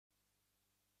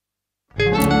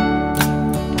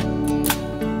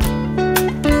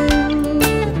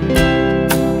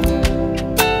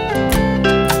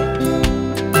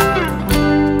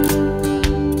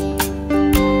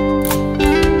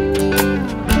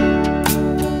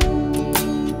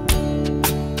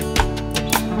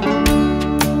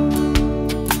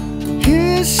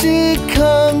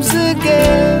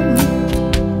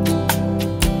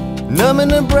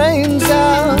numbing her brains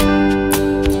out,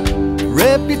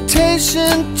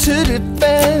 reputation to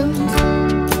defend.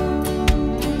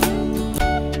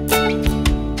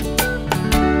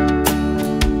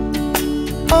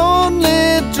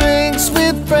 Only drinks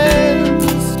with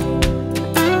friends,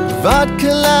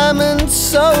 vodka, lime and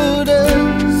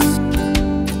sodas,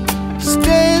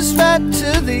 stays right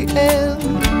to the end.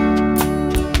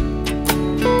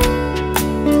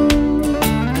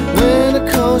 When of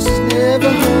course she's never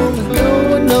home and no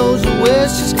one knows where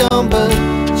she's gone, but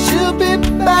she'll be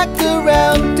back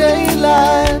around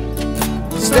daylight.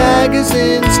 Staggers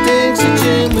in, stinks of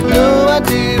gin with no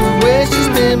idea where she's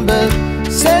been, but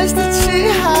says that she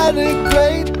had a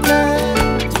great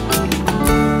night.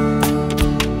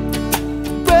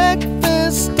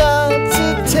 Breakfast starts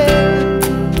at 10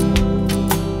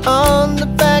 on the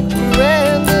back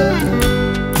veranda,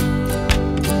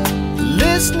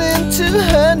 listening to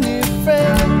her new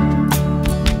friend.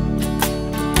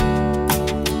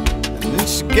 And then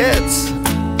she gets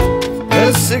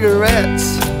her cigarettes,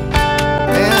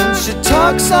 and she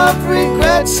talks of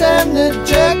regrets and the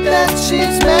jerk that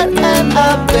she's met. And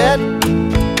I bet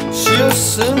she'll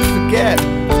soon forget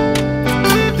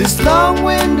this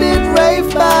long-winded rave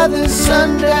by the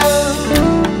sundown.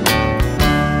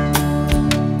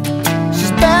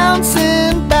 She's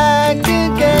bouncing back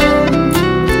again,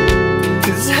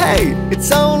 'cause hey,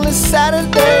 it's only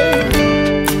Saturday,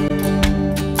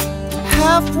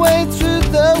 halfway through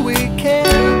the weekend.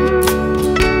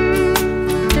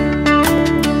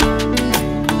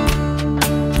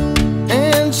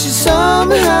 And she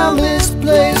somehow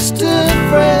misplaced her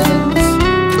friends.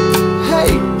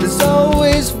 Hey, there's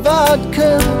always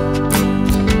vodka,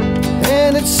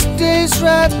 and it stays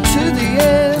right to the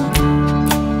end.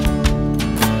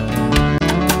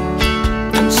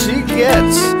 And she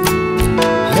gets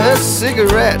her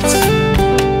cigarettes,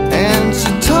 and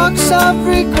she talks of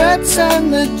regrets and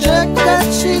the jerk that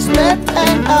she's met.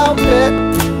 And I'll bet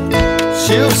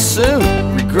she'll soon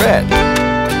regret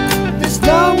this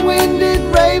long-winded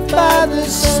rave by the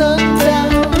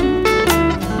sundown.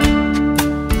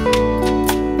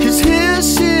 'Cause here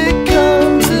she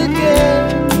comes again,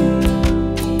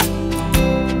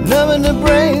 numbing her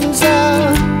brains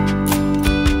out,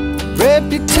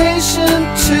 reputation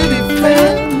to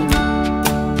defend.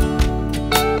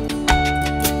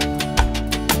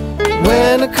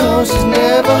 When of course she's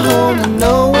never home and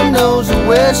no one knows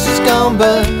where she's gone,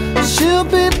 but she'll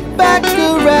be back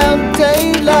around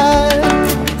daylight.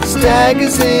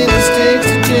 Staggers in and sticks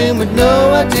to gin with no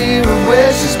idea of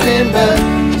where she's been, but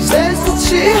says that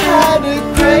she had a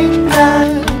great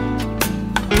night.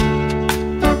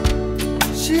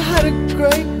 She had a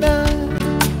great night,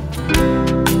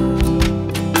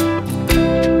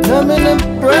 numbing her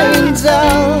brains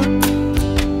out.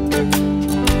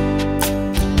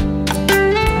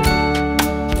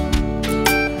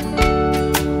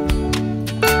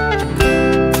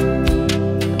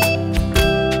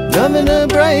 Numbing her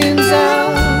brains out.